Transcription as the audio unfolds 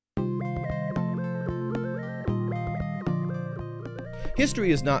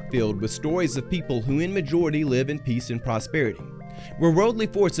History is not filled with stories of people who in majority live in peace and prosperity, where worldly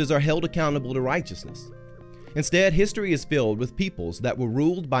forces are held accountable to righteousness. Instead, history is filled with peoples that were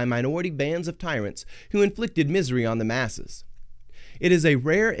ruled by minority bands of tyrants who inflicted misery on the masses. It is a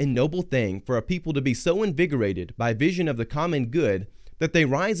rare and noble thing for a people to be so invigorated by vision of the common good that they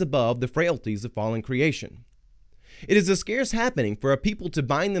rise above the frailties of fallen creation. It is a scarce happening for a people to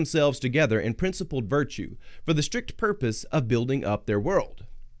bind themselves together in principled virtue for the strict purpose of building up their world.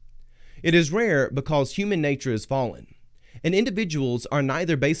 It is rare because human nature is fallen, and individuals are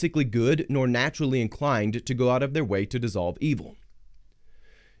neither basically good nor naturally inclined to go out of their way to dissolve evil.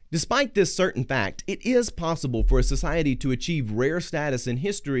 Despite this certain fact, it is possible for a society to achieve rare status in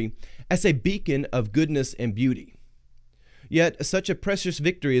history as a beacon of goodness and beauty. Yet, such a precious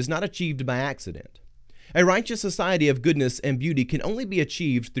victory is not achieved by accident. A righteous society of goodness and beauty can only be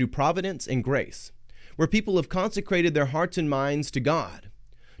achieved through providence and grace, where people have consecrated their hearts and minds to God,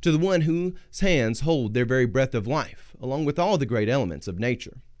 to the one whose hands hold their very breath of life, along with all the great elements of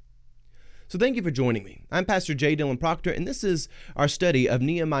nature. So thank you for joining me. I'm Pastor J. Dylan Proctor, and this is our study of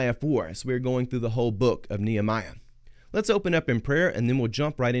Nehemiah 4 as we're going through the whole book of Nehemiah. Let's open up in prayer, and then we'll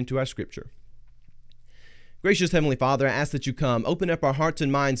jump right into our scripture. Gracious Heavenly Father, I ask that you come, open up our hearts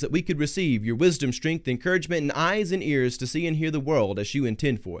and minds that we could receive your wisdom, strength, encouragement, and eyes and ears to see and hear the world as you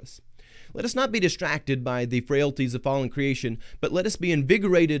intend for us. Let us not be distracted by the frailties of fallen creation, but let us be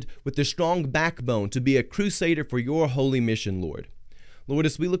invigorated with the strong backbone to be a crusader for your holy mission, Lord. Lord,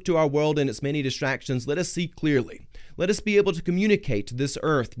 as we look to our world and its many distractions, let us see clearly. Let us be able to communicate this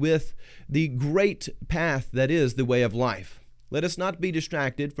earth with the great path that is the way of life. Let us not be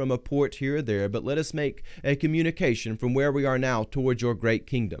distracted from a port here or there, but let us make a communication from where we are now towards your great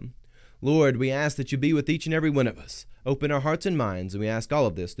kingdom. Lord, we ask that you be with each and every one of us. Open our hearts and minds, and we ask all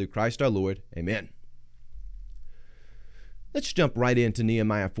of this through Christ our Lord. Amen. Let's jump right into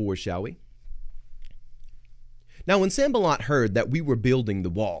Nehemiah 4, shall we? Now when Sanballat heard that we were building the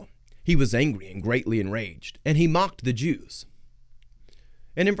wall, he was angry and greatly enraged, and he mocked the Jews.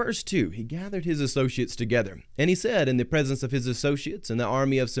 And in verse 2, he gathered his associates together, and he said in the presence of his associates and the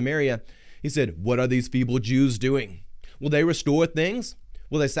army of Samaria, he said, "What are these feeble Jews doing? Will they restore things?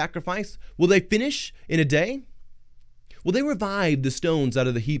 Will they sacrifice? Will they finish in a day? Will they revive the stones out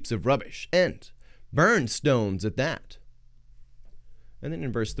of the heaps of rubbish, and burn stones at that?" And then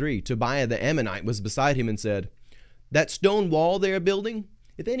in verse 3, Tobiah the Ammonite was beside him and said, "That stone wall they are building,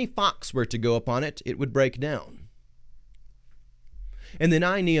 if any fox were to go upon it, it would break down." And then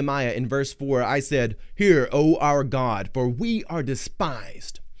I, Nehemiah, in verse 4, I said, "Hear, O our God, for we are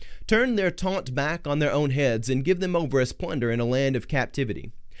despised. Turn their taunt back on their own heads, and give them over as plunder in a land of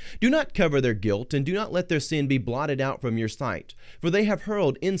captivity. Do not cover their guilt, and do not let their sin be blotted out from your sight, for they have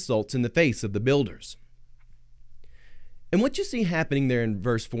hurled insults in the face of the builders." And what you see happening there in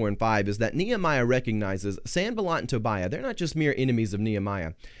verse 4 and 5 is that Nehemiah recognizes Sanballat and Tobiah, they're not just mere enemies of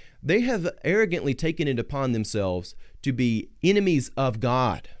Nehemiah. They have arrogantly taken it upon themselves to be enemies of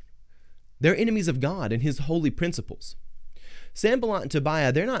God. They're enemies of God and his holy principles. Sanballat and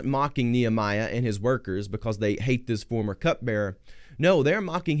Tobiah, they're not mocking Nehemiah and his workers because they hate this former cupbearer. No, they're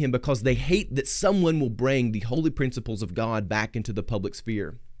mocking him because they hate that someone will bring the holy principles of God back into the public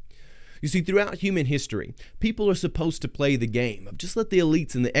sphere. You see, throughout human history, people are supposed to play the game of just let the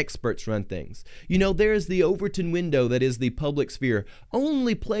elites and the experts run things. You know, there's the Overton window that is the public sphere.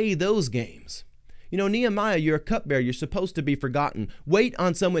 Only play those games. You know, Nehemiah, you're a cupbearer. You're supposed to be forgotten. Wait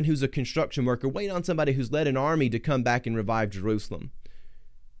on someone who's a construction worker. Wait on somebody who's led an army to come back and revive Jerusalem.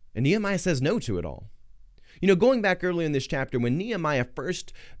 And Nehemiah says no to it all. You know, going back earlier in this chapter, when Nehemiah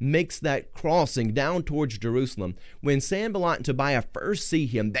first makes that crossing down towards Jerusalem, when Sanballat and Tobiah first see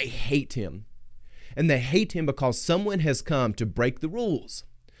him, they hate him. And they hate him because someone has come to break the rules.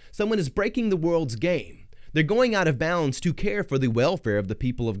 Someone is breaking the world's game. They're going out of bounds to care for the welfare of the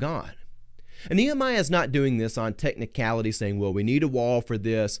people of God. And Nehemiah is not doing this on technicality, saying, well, we need a wall for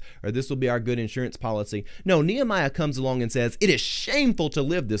this, or this will be our good insurance policy. No, Nehemiah comes along and says, it is shameful to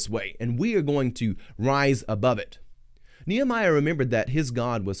live this way, and we are going to rise above it. Nehemiah remembered that his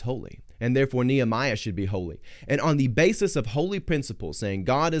God was holy, and therefore Nehemiah should be holy. And on the basis of holy principles, saying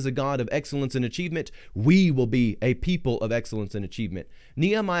God is a God of excellence and achievement, we will be a people of excellence and achievement.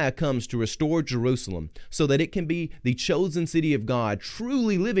 Nehemiah comes to restore Jerusalem so that it can be the chosen city of God,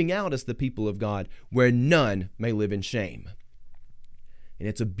 truly living out as the people of God, where none may live in shame. And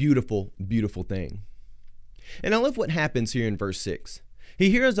it's a beautiful, beautiful thing. And I love what happens here in verse 6. He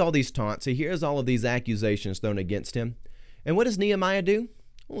hears all these taunts. He hears all of these accusations thrown against him. And what does Nehemiah do?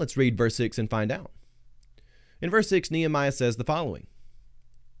 Well, let's read verse 6 and find out. In verse 6, Nehemiah says the following.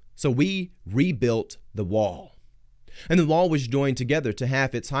 So we rebuilt the wall. And the wall was joined together to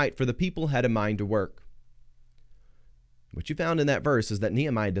half its height, for the people had a mind to work. What you found in that verse is that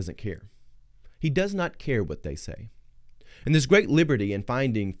Nehemiah doesn't care. He does not care what they say. And there's great liberty in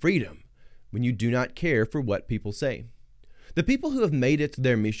finding freedom when you do not care for what people say. The people who have made it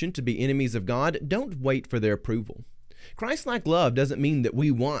their mission to be enemies of God don't wait for their approval. Christ-like love doesn't mean that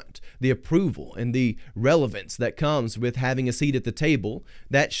we want the approval and the relevance that comes with having a seat at the table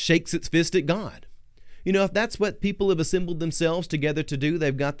that shakes its fist at God. You know, if that's what people have assembled themselves together to do,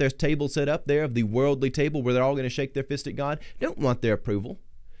 they've got their table set up there of the worldly table where they're all going to shake their fist at God, don't want their approval.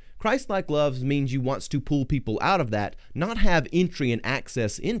 Christ-like love means you want to pull people out of that, not have entry and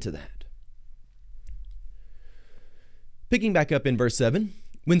access into that. Picking back up in verse 7,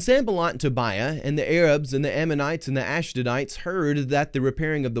 when Sanballat and Tobiah and the Arabs and the Ammonites and the Ashdodites heard that the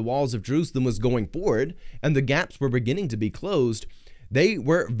repairing of the walls of Jerusalem was going forward and the gaps were beginning to be closed, they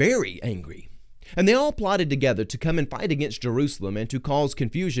were very angry. And they all plotted together to come and fight against Jerusalem and to cause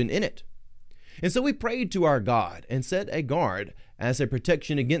confusion in it. And so we prayed to our God and set a guard as a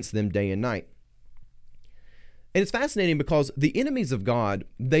protection against them day and night. And it's fascinating because the enemies of God,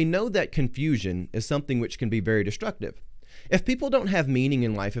 they know that confusion is something which can be very destructive. If people don't have meaning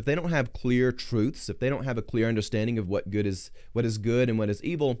in life, if they don't have clear truths, if they don't have a clear understanding of what is good and what is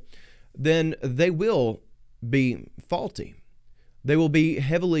evil, then they will be faulty. They will be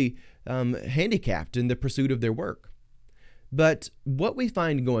heavily handicapped in the pursuit of their work. But what we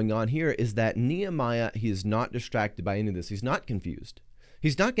find going on here is that Nehemiah, he is not distracted by any of this. He's not confused.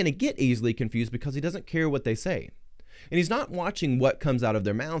 He's not going to get easily confused because he doesn't care what they say. And he's not watching what comes out of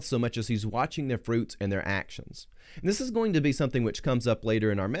their mouths so much as he's watching their fruits and their actions. And this is going to be something which comes up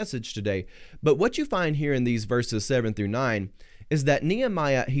later in our message today. But what you find here in these verses 7 through 9 is that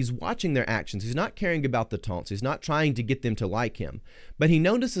Nehemiah, he's watching their actions. He's not caring about the taunts. He's not trying to get them to like him. But he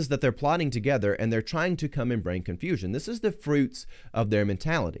notices that they're plotting together and they're trying to come and bring confusion. This is the fruits of their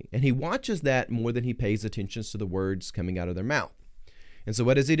mentality. And he watches that more than he pays attention to the words coming out of their mouth. And so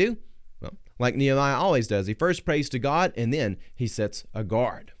what does he do? Well, like Nehemiah always does, he first prays to God and then he sets a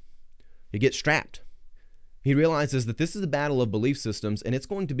guard. He gets strapped. He realizes that this is a battle of belief systems and it's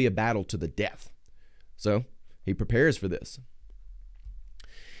going to be a battle to the death. So he prepares for this.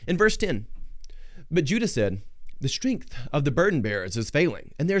 In verse 10, but Judah said, the strength of the burden bearers is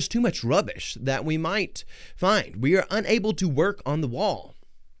failing, and there's too much rubbish that we might find. We are unable to work on the wall.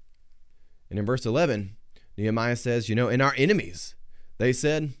 And in verse 11, Nehemiah says, and our enemies, they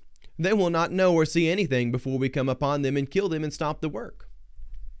said, they will not know or see anything before we come upon them and kill them and stop the work.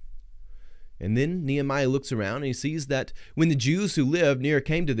 And then Nehemiah looks around and he sees that when the Jews who lived near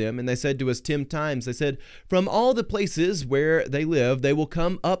came to them and they said to us 10 times, they said, from all the places where they live, they will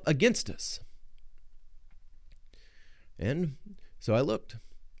come up against us. And so I looked.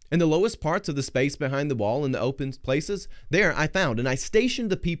 In the lowest parts of the space behind the wall in the open places, there I found, and I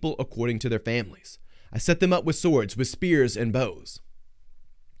stationed the people according to their families. I set them up with swords, with spears and bows.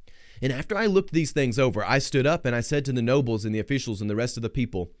 And after I looked these things over, I stood up and I said to the nobles and the officials and the rest of the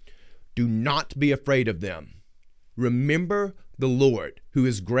people, do not be afraid of them. Remember the Lord, who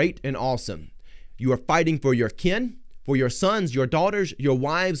is great and awesome. You are fighting for your kin, for your sons, your daughters, your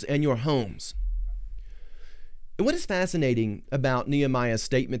wives, and your homes. And what is fascinating about Nehemiah's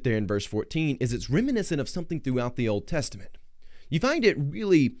statement there in verse 14 is it's reminiscent of something throughout the Old Testament. You find it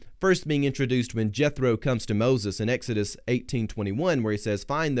really first being introduced when Jethro comes to Moses in Exodus 18:21, where he says,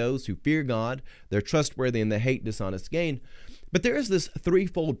 find those who fear God, they're trustworthy, and they hate dishonest gain. But there is this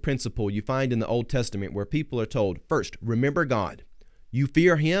threefold principle you find in the Old Testament where people are told, first, remember God. You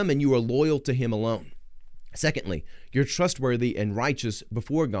fear him and you are loyal to him alone. Secondly, you're trustworthy and righteous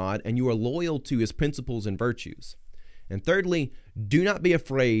before God and you are loyal to his principles and virtues. And thirdly, do not be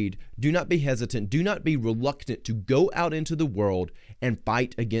afraid, do not be hesitant, do not be reluctant to go out into the world and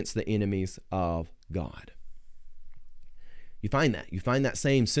fight against the enemies of God. You find that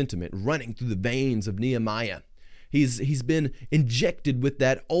same sentiment running through the veins of Nehemiah. He's been injected with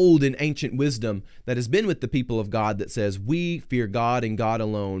that old and ancient wisdom that has been with the people of God that says, we fear God and God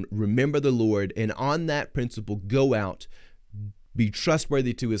alone, remember the Lord, and on that principle, go out, be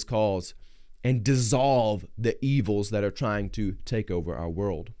trustworthy to his cause, and dissolve the evils that are trying to take over our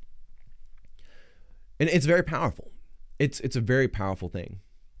world. And it's very powerful. It's a very powerful thing.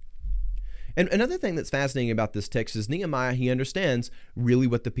 And another thing that's fascinating about this text is Nehemiah, he understands really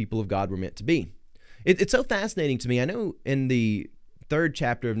what the people of God were meant to be. It's so fascinating to me. I know in the 3rd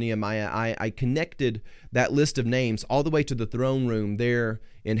chapter of Nehemiah, I connected that list of names all the way to the throne room there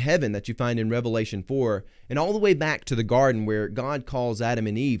in heaven that you find in Revelation 4, and all the way back to the garden where God calls Adam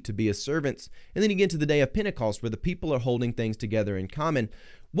and Eve to be his servants, and then again to the day of Pentecost where the people are holding things together in common.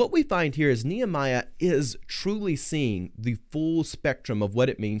 what we find here is Nehemiah is truly seeing the full spectrum of what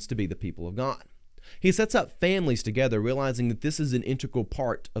it means to be the people of God. He sets up families together, realizing that this is an integral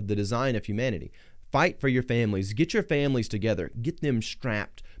part of the design of humanity. Fight for your families. Get your families together. Get them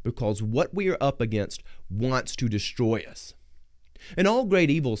strapped, because what we are up against wants to destroy us. And all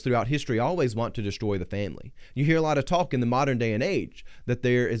great evils throughout history always want to destroy the family. You hear a lot of talk in the modern day and age that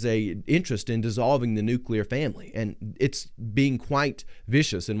there is an interest in dissolving the nuclear family, and it's being quite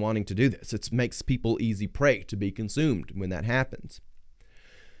vicious in wanting to do this. It makes people easy prey to be consumed when that happens.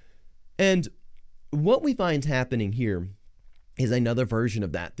 And what we find happening here is another version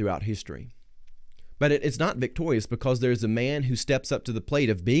of that throughout history. But it's not victorious, because there's a man who steps up to the plate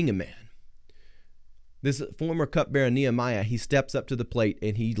of being a man. This former cupbearer Nehemiah, he steps up to the plate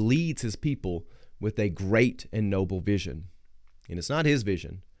and he leads his people with a great and noble vision. And it's not his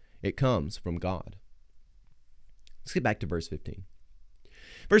vision. It comes from God. Let's get back to verse 15.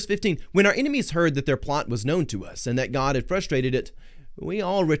 Verse 15, when our enemies heard that their plot was known to us and that God had frustrated it, we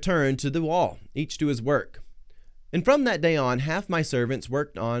all returned to the wall, each to his work. And from that day on, half my servants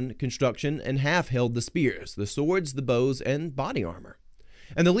worked on construction and half held the spears, the swords, the bows, and body armor.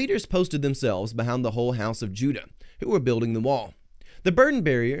 And the leaders posted themselves behind the whole house of Judah, who were building the wall. The burden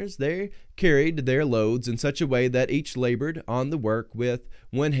bearers, they carried their loads in such a way that each labored on the work with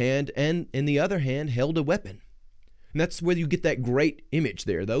one hand and in the other hand held a weapon. And that's where you get that great image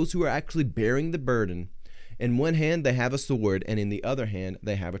there. Those who are actually bearing the burden, in one hand they have a sword, and in the other hand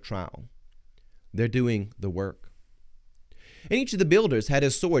they have a trowel. They're doing the work. And each of the builders had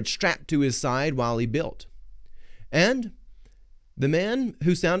his sword strapped to his side while he built. And the man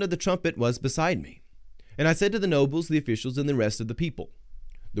who sounded the trumpet was beside me. And I said to the nobles, the officials, and the rest of the people,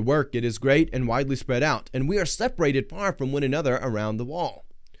 the work, it is great and widely spread out, and we are separated far from one another around the wall.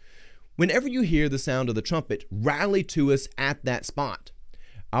 Whenever you hear the sound of the trumpet, rally to us at that spot.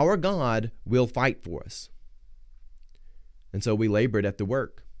 Our God will fight for us. And so we labored at the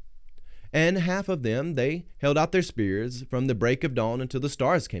work. And half of them, they held out their spears from the break of dawn until the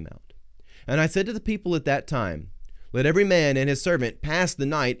stars came out. And I said to the people at that time, let every man and his servant pass the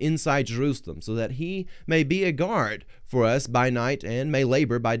night inside Jerusalem, so that he may be a guard for us by night and may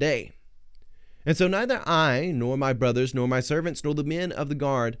labor by day. And so neither I, nor my brothers, nor my servants, nor the men of the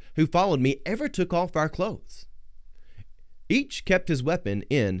guard who followed me ever took off our clothes. Each kept his weapon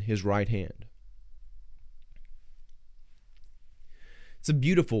in his right hand. It's a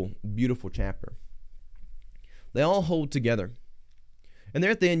beautiful, beautiful chapter. They all hold together. And there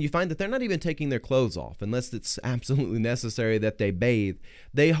at the end, you find that they're not even taking their clothes off unless it's absolutely necessary that they bathe.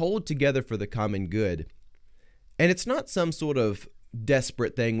 They hold together for the common good. And it's not some sort of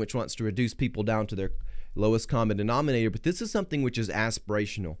desperate thing which wants to reduce people down to their lowest common denominator, but this is something which is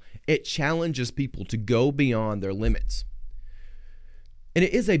aspirational. It challenges people to go beyond their limits. And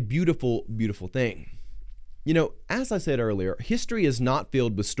it is a beautiful, beautiful thing. You know, as I said earlier, history is not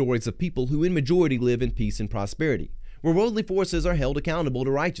filled with stories of people who in majority live in peace and prosperity, where worldly forces are held accountable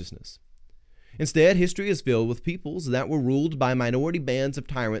to righteousness. Instead, history is filled with peoples that were ruled by minority bands of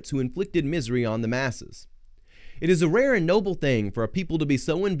tyrants who inflicted misery on the masses. It is a rare and noble thing for a people to be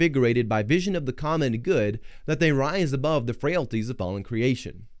so invigorated by vision of the common good that they rise above the frailties of fallen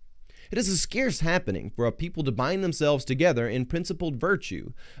creation. It is a scarce happening for a people to bind themselves together in principled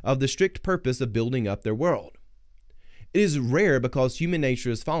virtue of the strict purpose of building up their world. It is rare because human nature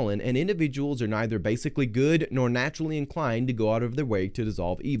is fallen and individuals are neither basically good nor naturally inclined to go out of their way to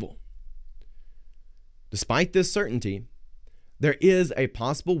dissolve evil. Despite this certainty, there is a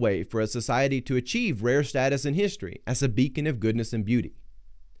possible way for a society to achieve rare status in history as a beacon of goodness and beauty.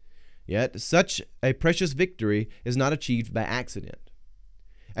 Yet, such a precious victory is not achieved by accident.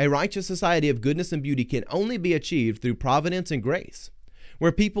 A righteous society of goodness and beauty can only be achieved through providence and grace,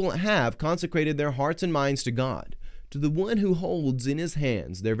 where people have consecrated their hearts and minds to God, to the one who holds in his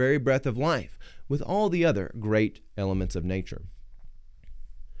hands their very breath of life, with all the other great elements of nature.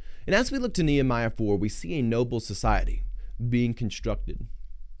 And as we look to Nehemiah 4, we see a noble society being constructed.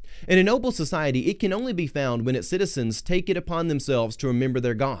 In a noble society, it can only be found when its citizens take it upon themselves to remember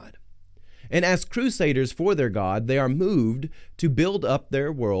their God. And as crusaders for their God, they are moved to build up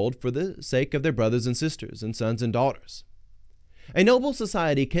their world for the sake of their brothers and sisters and sons and daughters. A noble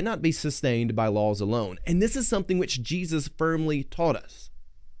society cannot be sustained by laws alone, and this is something which Jesus firmly taught us.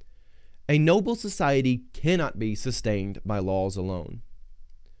 A noble society cannot be sustained by laws alone.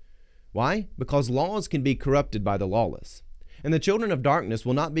 Why? Because laws can be corrupted by the lawless, and the children of darkness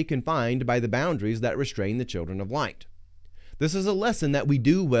will not be confined by the boundaries that restrain the children of light. This is a lesson that we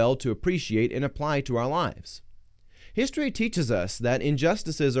do well to appreciate and apply to our lives. History teaches us that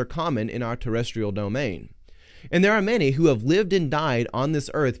injustices are common in our terrestrial domain, And there are many who have lived and died on this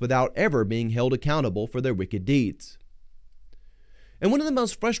earth without ever being held accountable for their wicked deeds. And one of the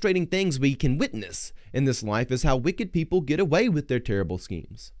most frustrating things we can witness in this life is how wicked people get away with their terrible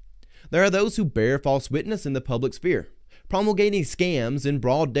schemes. There are those who bear false witness in the public sphere, promulgating scams in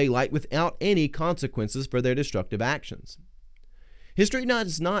broad daylight without any consequences for their destructive actions. History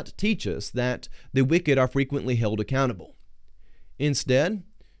does not teach us that the wicked are frequently held accountable. Instead,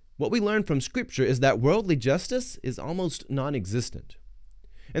 what we learn from Scripture is that worldly justice is almost non-existent,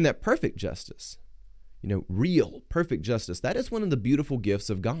 and that perfect justice, real perfect justice, that is one of the beautiful gifts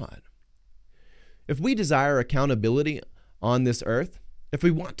of God. If we desire accountability on this earth, if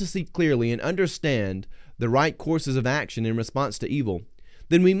we want to see clearly and understand the right courses of action in response to evil,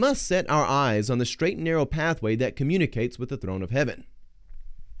 then we must set our eyes on the straight and narrow pathway that communicates with the throne of heaven.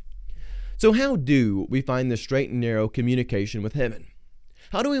 So how do we find the straight and narrow communication with heaven?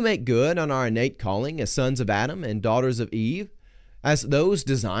 How do we make good on our innate calling as sons of Adam and daughters of Eve, as those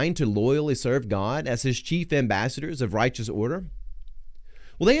designed to loyally serve God as His chief ambassadors of righteous order?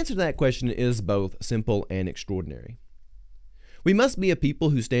 Well, the answer to that question is both simple and extraordinary. We must be a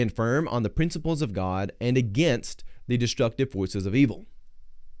people who stand firm on the principles of God and against the destructive forces of evil.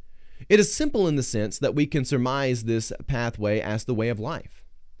 It is simple in the sense that we can surmise this pathway as the way of life.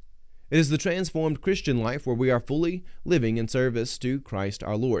 It is the transformed Christian life where we are fully living in service to Christ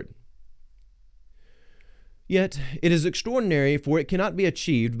our Lord. Yet, it is extraordinary, for it cannot be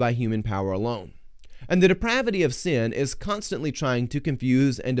achieved by human power alone. And the depravity of sin is constantly trying to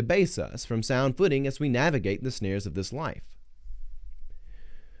confuse and debase us from sound footing as we navigate the snares of this life.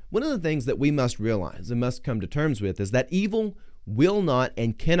 One of the things that we must realize and must come to terms with is that evil will not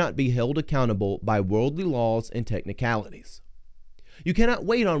and cannot be held accountable by worldly laws and technicalities. You cannot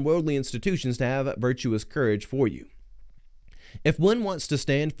wait on worldly institutions to have virtuous courage for you. If one wants to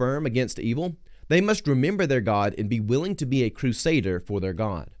stand firm against evil, they must remember their God and be willing to be a crusader for their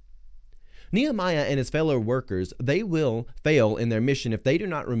God. Nehemiah and his fellow workers, they will fail in their mission if they do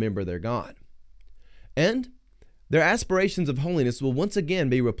not remember their God. And their aspirations of holiness will once again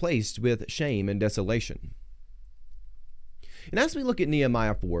be replaced with shame and desolation. And as we look at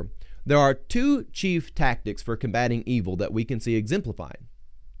Nehemiah 4, there are two chief tactics for combating evil that we can see exemplified.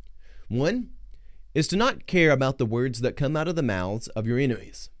 One is to not care about the words that come out of the mouths of your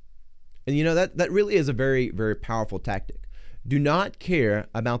enemies. And that really is a very, very powerful tactic. Do not care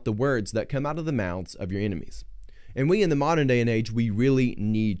about the words that come out of the mouths of your enemies. And we in the modern day and age, we really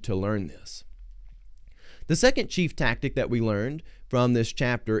need to learn this. The second chief tactic that we learned from this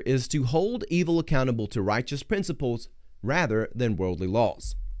chapter is to hold evil accountable to righteous principles rather than worldly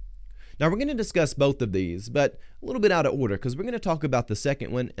laws. Now we're going to discuss both of these, but a little bit out of order because we're going to talk about the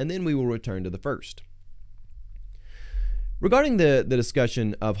second one and then we will return to the first. Regarding the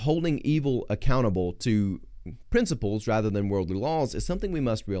discussion of holding evil accountable to principles rather than worldly laws is something we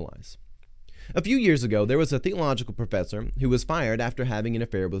must realize. A few years ago, there was a theological professor who was fired after having an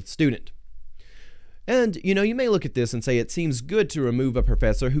affair with a student. And, you may look at this and say it seems good to remove a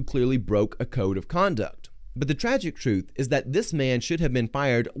professor who clearly broke a code of conduct. But the tragic truth is that this man should have been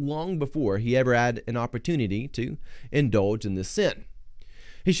fired long before he ever had an opportunity to indulge in this sin.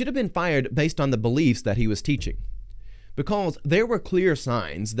 He should have been fired based on the beliefs that he was teaching, because there were clear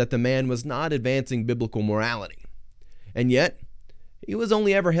signs that the man was not advancing biblical morality. And yet, he was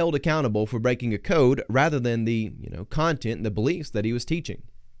only ever held accountable for breaking a code rather than the, content and the beliefs that he was teaching.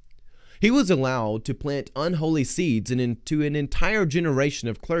 He was allowed to plant unholy seeds into an entire generation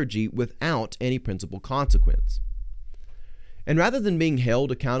of clergy without any principal consequence. And rather than being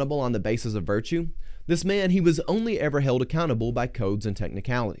held accountable on the basis of virtue, this man, he was only ever held accountable by codes and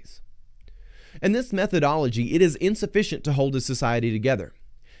technicalities. And this methodology, it is insufficient to hold a society together.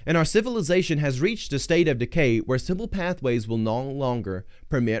 And our civilization has reached a state of decay where simple pathways will no longer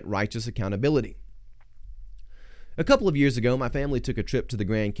permit righteous accountability. A couple of years ago, my family took a trip to the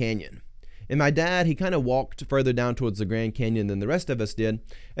Grand Canyon. And my dad, he kind of walked further down towards the Grand Canyon than the rest of us did.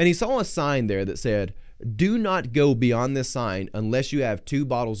 And he saw a sign there that said, "Do not go beyond this sign unless you have 2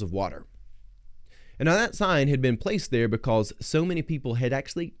 bottles of water." And now that sign had been placed there because so many people had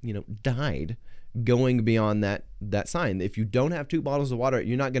actually, died going beyond that sign. If you don't have 2 bottles of water,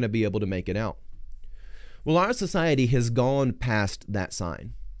 you're not going to be able to make it out. Well, our society has gone past that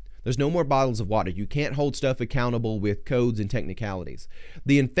sign. There's no more bottles of water. You can't hold stuff accountable with codes and technicalities.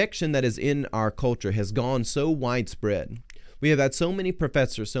 The infection that is in our culture has gone so widespread. We have had so many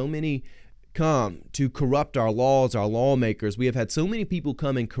professors, so many come to corrupt our laws, our lawmakers. We have had so many people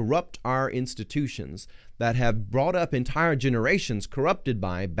come and corrupt our institutions that have brought up entire generations corrupted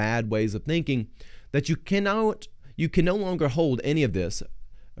by bad ways of thinking that you can no longer hold any of this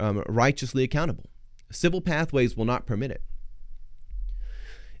righteously accountable. Civil pathways will not permit it.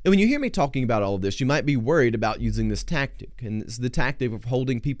 And when you hear me talking about all of this, you might be worried about using this tactic, and it's the tactic of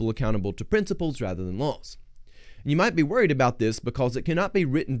holding people accountable to principles rather than laws. And you might be worried about this because it cannot be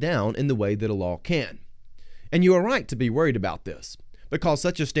written down in the way that a law can. And you are right to be worried about this, because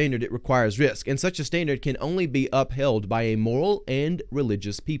such a standard, it requires risk, and such a standard can only be upheld by a moral and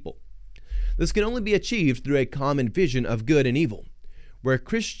religious people. This can only be achieved through a common vision of good and evil, where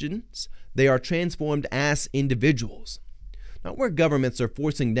Christians, they are transformed as individuals. Not where governments are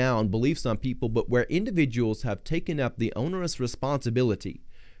forcing down beliefs on people, but where individuals have taken up the onerous responsibility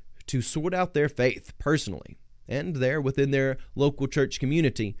to sort out their faith personally, and there within their local church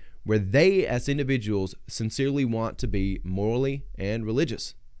community, where they as individuals sincerely want to be morally and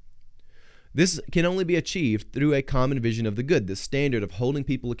religious. This can only be achieved through a common vision of the good, this standard of holding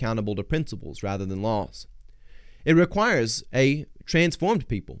people accountable to principles rather than laws. It requires a transformed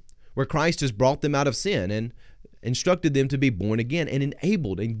people, where Christ has brought them out of sin and instructed them to be born again, and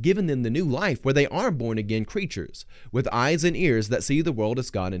enabled and given them the new life where they are born again creatures with eyes and ears that see the world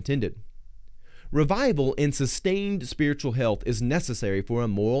as God intended. Revival and sustained spiritual health is necessary for a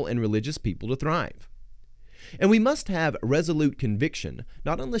moral and religious people to thrive. And we must have resolute conviction,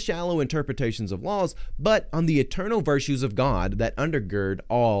 not on the shallow interpretations of laws, but on the eternal virtues of God that undergird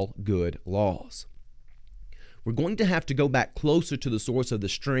all good laws. We're going to have to go back closer to the source of the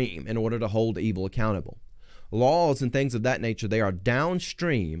stream in order to hold evil accountable. Laws and things of that nature, they are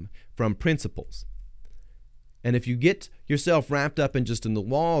downstream from principles. And if you get yourself wrapped up in just in the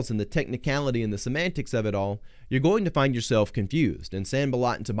laws and the technicality and the semantics of it all, you're going to find yourself confused, and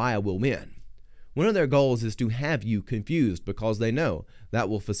Sanballat and Tobiah will win. One of their goals is to have you confused because they know that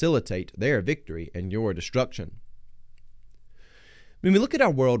will facilitate their victory and your destruction. When we look at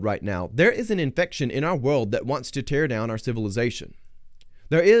our world right now, there is an infection in our world that wants to tear down our civilization.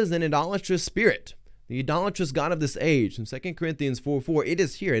 There is an idolatrous spirit, the idolatrous god of this age. In 2 Corinthians 4:4, it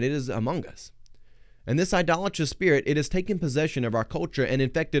is here and it is among us. And this idolatrous spirit, it has taken possession of our culture and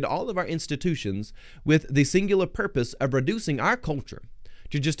infected all of our institutions with the singular purpose of reducing our culture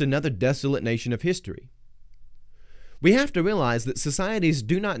to just another desolate nation of history. We have to realize that societies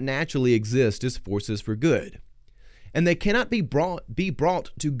do not naturally exist as forces for good, and they cannot be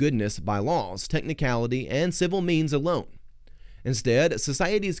brought to goodness by laws, technicality, and civil means alone. Instead,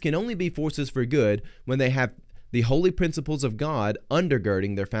 societies can only be forces for good when they have the holy principles of God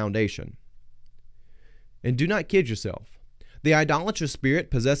undergirding their foundation. And do not kid yourself. The idolatrous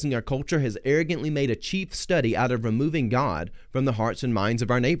spirit possessing our culture has arrogantly made a chief study out of removing God from the hearts and minds of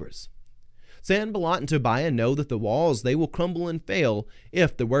our neighbors. Sanballat and Tobiah know that the walls, they will crumble and fail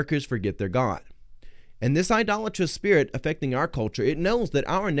if the workers forget their God. And this idolatrous spirit affecting our culture, it knows that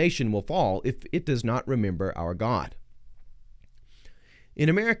our nation will fall if it does not remember our God. In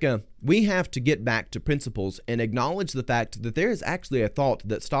America, we have to get back to principles and acknowledge the fact that there is actually a thought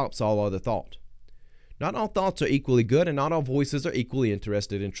that stops all other thought. Not all thoughts are equally good, and not all voices are equally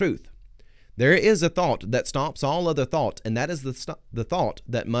interested in truth. There is a thought that stops all other thought, and that is the thought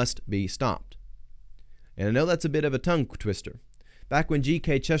that must be stopped. And I know that's a bit of a tongue twister. Back when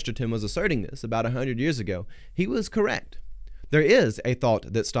G.K. Chesterton was asserting this about 100 years ago, he was correct. There is a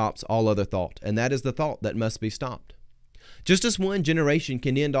thought that stops all other thought, and that is the thought that must be stopped. Just as one generation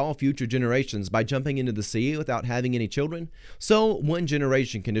can end all future generations by jumping into the sea without having any children, so one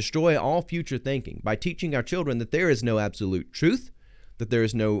generation can destroy all future thinking by teaching our children that there is no absolute truth, that there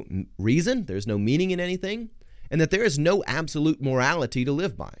is no reason, there is no meaning in anything, and that there is no absolute morality to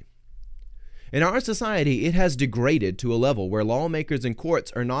live by. In our society, it has degraded to a level where lawmakers and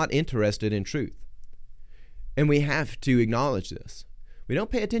courts are not interested in truth. And we have to acknowledge this. We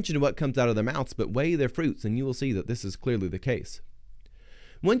don't pay attention to what comes out of their mouths, but weigh their fruits, and you will see that this is clearly the case.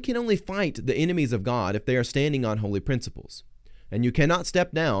 One can only fight the enemies of God if they are standing on holy principles, and you cannot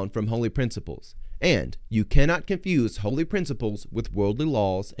step down from holy principles, and you cannot confuse holy principles with worldly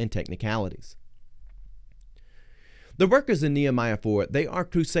laws and technicalities. The workers in Nehemiah 4, they are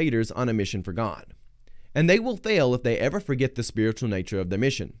crusaders on a mission for God, and they will fail if they ever forget the spiritual nature of their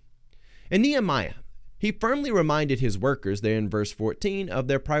mission. In Nehemiah, he firmly reminded his workers there in verse 14 of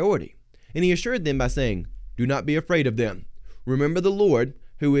their priority, and he assured them by saying, "Do not be afraid of them. Remember the Lord,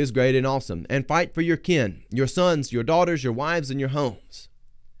 who is great and awesome, and fight for your kin, your sons, your daughters, your wives, and your homes."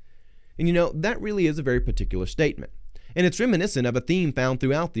 And you know, that really is a very particular statement, and it's reminiscent of a theme found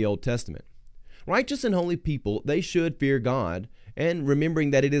throughout the Old Testament. Righteous and holy people, they should fear God, and remembering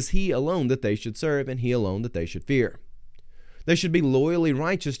that it is He alone that they should serve, and He alone that they should fear. They should be loyally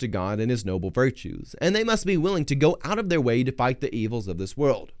righteous to God and His noble virtues, and they must be willing to go out of their way to fight the evils of this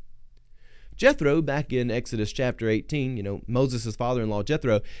world. Jethro, back in Exodus chapter 18, Moses' father-in-law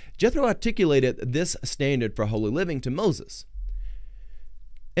Jethro articulated this standard for holy living to Moses.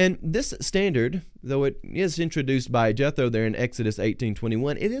 And this standard, though it is introduced by Jethro there in Exodus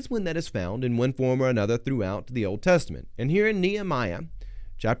 18:21, it is one that is found in one form or another throughout the Old Testament. And here in Nehemiah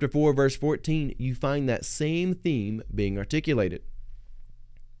chapter 4, verse 14, you find that same theme being articulated.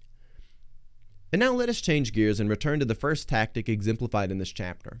 And now let us change gears and return to the first tactic exemplified in this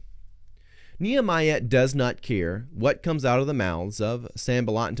chapter. Nehemiah does not care what comes out of the mouths of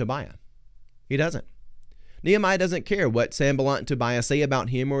Sanballat and Tobiah. He doesn't. Nehemiah doesn't care what Sanballat and Tobiah say about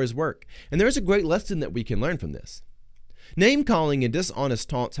him or his work. And there is a great lesson that we can learn from this. Name-calling and dishonest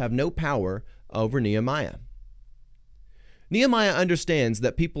taunts have no power over Nehemiah. Nehemiah understands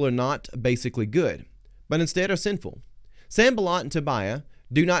that people are not basically good, but instead are sinful. Sanballat and Tobiah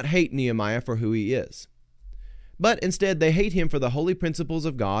do not hate Nehemiah for who he is, but instead they hate him for the holy principles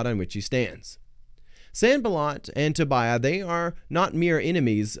of God on which he stands. Sanballat and Tobiah, they are not mere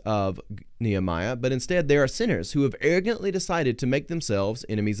enemies of Nehemiah, but instead they are sinners who have arrogantly decided to make themselves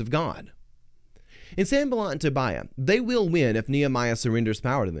enemies of God. In Sanballat and Tobiah, they will win if Nehemiah surrenders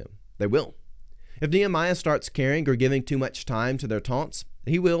power to them. They will. If Nehemiah starts caring or giving too much time to their taunts,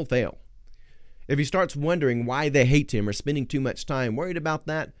 he will fail. If he starts wondering why they hate him or spending too much time worried about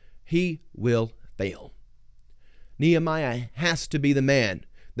that, he will fail. Nehemiah has to be the man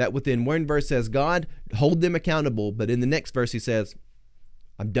that within one verse says, God, hold them accountable, but in the next verse he says,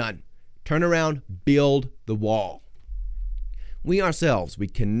 I'm done. Turn around, build the wall. We ourselves, we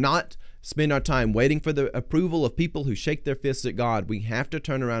cannot spend our time waiting for the approval of people who shake their fists at God. We have to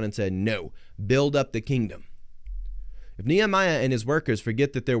turn around and say, no, build up the kingdom. If Nehemiah and his workers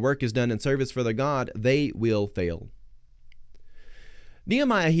forget that their work is done in service for their God, they will fail.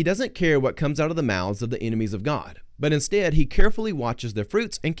 Nehemiah, he doesn't care what comes out of the mouths of the enemies of God, but instead he carefully watches their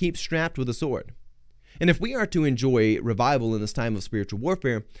fruits and keeps strapped with a sword. And if we are to enjoy revival in this time of spiritual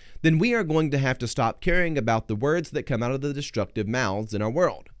warfare, then we are going to have to stop caring about the words that come out of the destructive mouths in our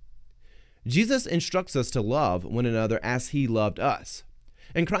world. Jesus instructs us to love one another as he loved us.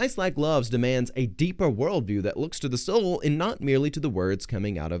 And Christ-like love demands a deeper worldview that looks to the soul and not merely to the words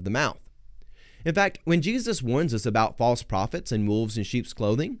coming out of the mouth. In fact, when Jesus warns us about false prophets and wolves in sheep's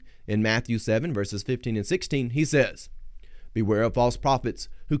clothing, in Matthew 7, verses 15 and 16, he says, beware of false prophets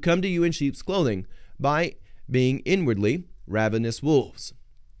who come to you in sheep's clothing, by being inwardly ravenous wolves.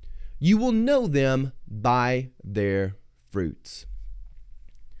 You will know them by their fruits.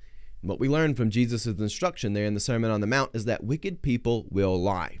 What we learn from Jesus' instruction there in the Sermon on the Mount is that wicked people will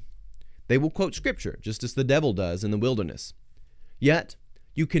lie. They will quote Scripture, just as the devil does in the wilderness. Yet,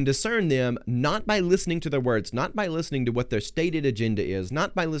 you can discern them not by listening to their words, not by listening to what their stated agenda is,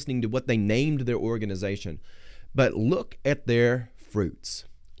 not by listening to what they named their organization, but look at their fruits.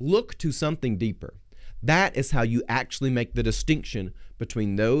 Look to something deeper. That is how you actually make the distinction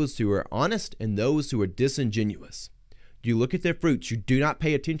between those who are honest and those who are disingenuous. You look at their fruits. You do not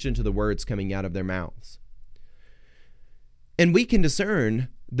pay attention to the words coming out of their mouths. And we can discern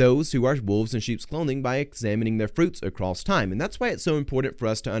those who are wolves in sheep's clothing by examining their fruits across time. And that's why it's so important for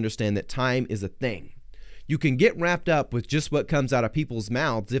us to understand that time is a thing. You can get wrapped up with just what comes out of people's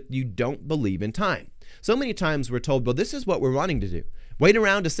mouths if you don't believe in time. So many times we're told, well, this is what we're wanting to do. Wait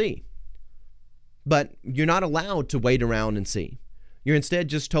around to see. But you're not allowed to wait around and see. You're instead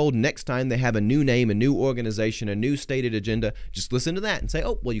just told next time they have a new name, a new organization, a new stated agenda, just listen to that and say,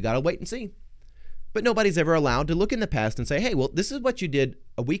 oh, well, you got to wait and see. But nobody's ever allowed to look in the past and say, hey, well, this is what you did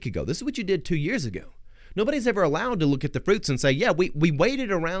a week ago. This is what you did 2 years ago. Nobody's ever allowed to look at the fruits and say, yeah, we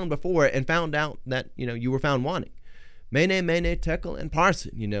waited around before and found out that, you were found wanting. Mene, tekel, and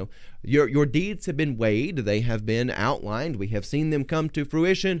parsin. Your deeds have been weighed. They have been outlined. We have seen them come to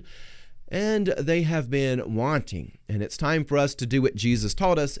fruition. And they have been wanting. And it's time for us to do what Jesus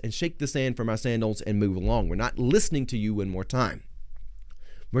taught us and shake the sand from our sandals and move along. We're not listening to you one more time.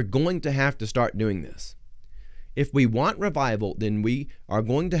 We're going to have to start doing this. If we want revival, then we are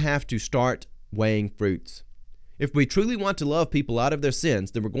going to have to start weighing fruits. If we truly want to love people out of their sins,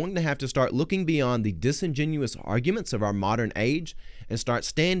 then we're going to have to start looking beyond the disingenuous arguments of our modern age and start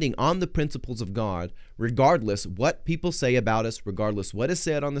standing on the principles of God, regardless what people say about us, regardless what is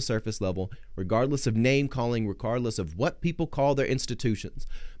said on the surface level, regardless of name calling, regardless of what people call their institutions.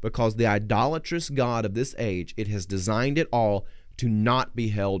 Because the idolatrous God of this age, it has designed it all to not be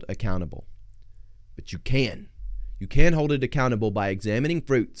held accountable. But you can. You can hold it accountable by examining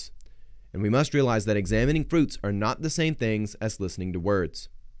fruits. And we must realize that examining fruits are not the same things as listening to words.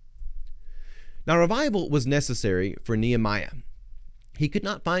 Now, revival was necessary for Nehemiah. He could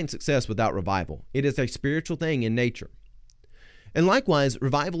not find success without revival. It is a spiritual thing in nature. And likewise,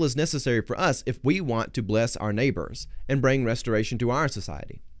 revival is necessary for us if we want to bless our neighbors and bring restoration to our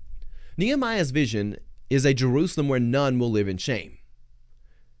society. Nehemiah's vision is a Jerusalem where none will live in shame,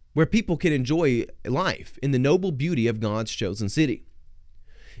 where people can enjoy life in the noble beauty of God's chosen city.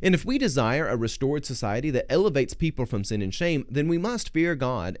 And if we desire a restored society that elevates people from sin and shame, then we must fear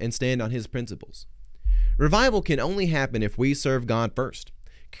God and stand on His principles. Revival can only happen if we serve God first,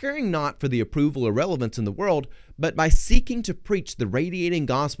 caring not for the approval or relevance in the world, but by seeking to preach the radiating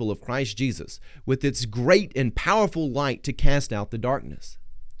gospel of Christ Jesus with its great and powerful light to cast out the darkness.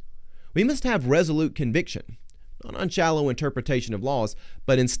 We must have resolute conviction, not on shallow interpretation of laws,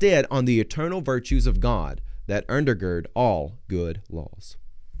 but instead on the eternal virtues of God that undergird all good laws.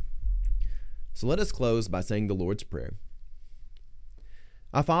 So let us close by saying the Lord's Prayer.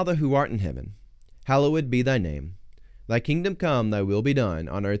 Our Father who art in heaven, hallowed be thy name. Thy kingdom come, thy will be done,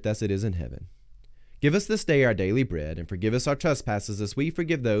 on earth as it is in heaven. Give us this day our daily bread, and forgive us our trespasses as we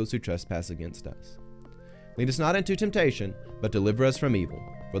forgive those who trespass against us. Lead us not into temptation, but deliver us from evil.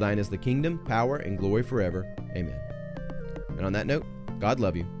 For thine is the kingdom, power, and glory forever. Amen. And on that note, God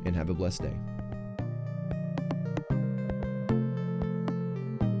love you, and have a blessed day.